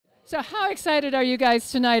So how excited are you guys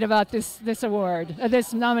tonight about this award,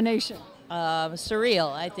 this nomination?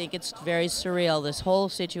 Surreal. I think it's very surreal, this whole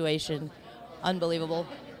situation. Unbelievable.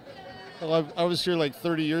 Well, I was here like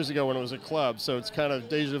 30 years ago when it was a club, so it's kind of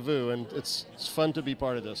deja vu, and it's fun to be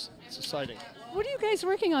part of this. It's exciting. What are you guys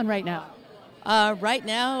working on right now? Right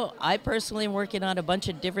now, I personally am working on a bunch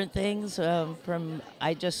of different things.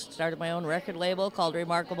 I just started my own record label called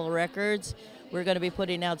Remarkable Records. We're going to be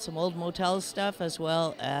putting out some old Motels stuff as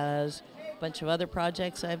well as a bunch of other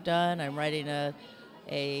projects I've done. I'm writing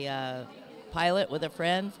a pilot with a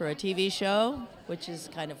friend for a TV show, which is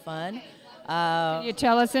kind of fun. Can you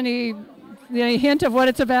tell us any hint of what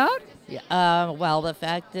it's about? Yeah, well, the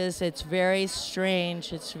fact is it's very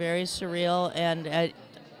strange. It's very surreal, and it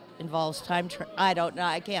involves time. I don't know.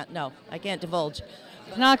 I can't divulge.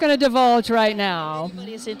 Not going to divulge right now. If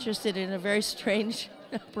anybody's interested in a very strange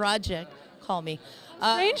project, call me.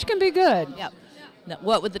 Strange can be good. Yeah. No,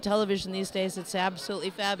 what with the television these days, it's absolutely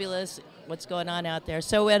fabulous what's going on out there.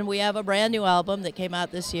 So, and we have a brand new album that came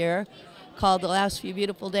out this year called The Last Few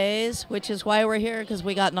Beautiful Days, which is why we're here, because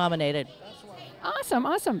we got nominated. Awesome,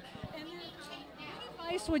 awesome. And what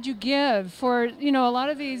advice would you give for, a lot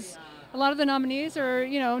of the nominees are,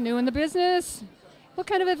 new in the business? What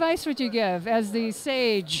kind of advice would you give as the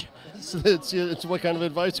sage? It's what kind of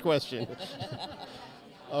advice question?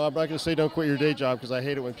 I'm not going to say don't quit your day job, because I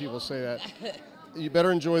hate it when people say that. You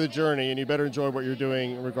better enjoy the journey, and you better enjoy what you're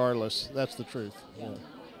doing regardless. That's the truth. Yeah.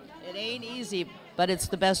 It ain't easy, but it's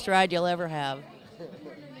the best ride you'll ever have.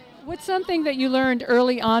 What's something that you learned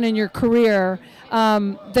early on in your career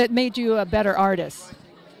that made you a better artist?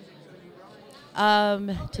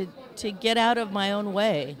 To get out of my own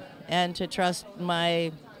way and to trust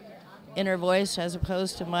my inner voice as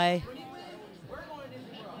opposed to my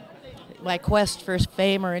quest for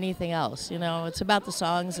fame or anything else. It's about the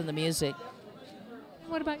songs and the music.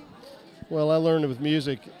 What about you? Well, I learned with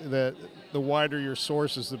music that the wider your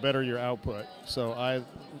sources, the better your output. So I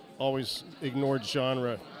always ignored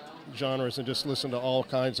genres and just listened to all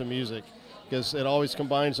kinds of music, because it always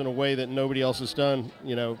combines in a way that nobody else has done,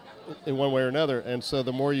 in one way or another. And so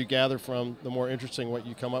the more you gather from, the more interesting what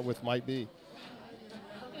you come up with might be.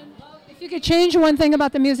 If you could change one thing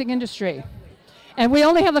about the music industry, and we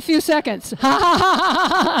only have a few seconds. We don't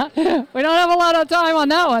have a lot of time on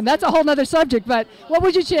that one. That's a whole other subject, but what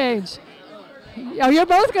would you change? Oh, you're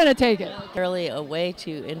both going to take it. Really a way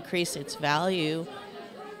to increase its value,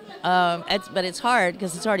 but it's hard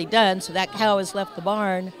because it's already done, so that cow has left the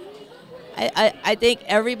barn. I think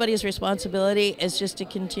everybody's responsibility is just to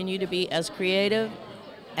continue to be as creative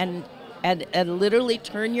and literally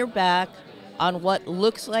turn your back on what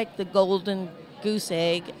looks like the golden goose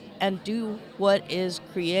egg and do what is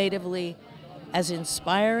creatively as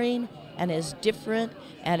inspiring and as different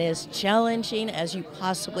and as challenging as you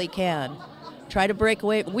possibly can. Try to break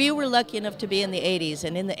away. We were lucky enough to be in the 80s,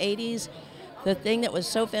 and in the 80s, the thing that was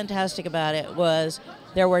so fantastic about it was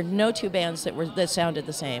there were no two bands that sounded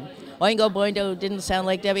the same. Oingo Boingo didn't sound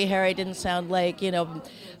like Debbie Harry, didn't sound like,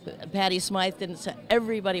 Patti Smythe,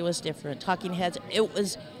 everybody was different. Talking Heads,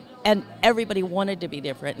 and everybody wanted to be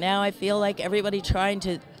different. Now I feel like everybody trying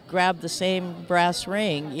to grab the same brass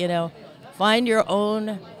ring, Find your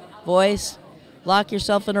own voice, lock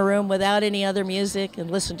yourself in a room without any other music,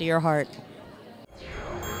 and listen to your heart.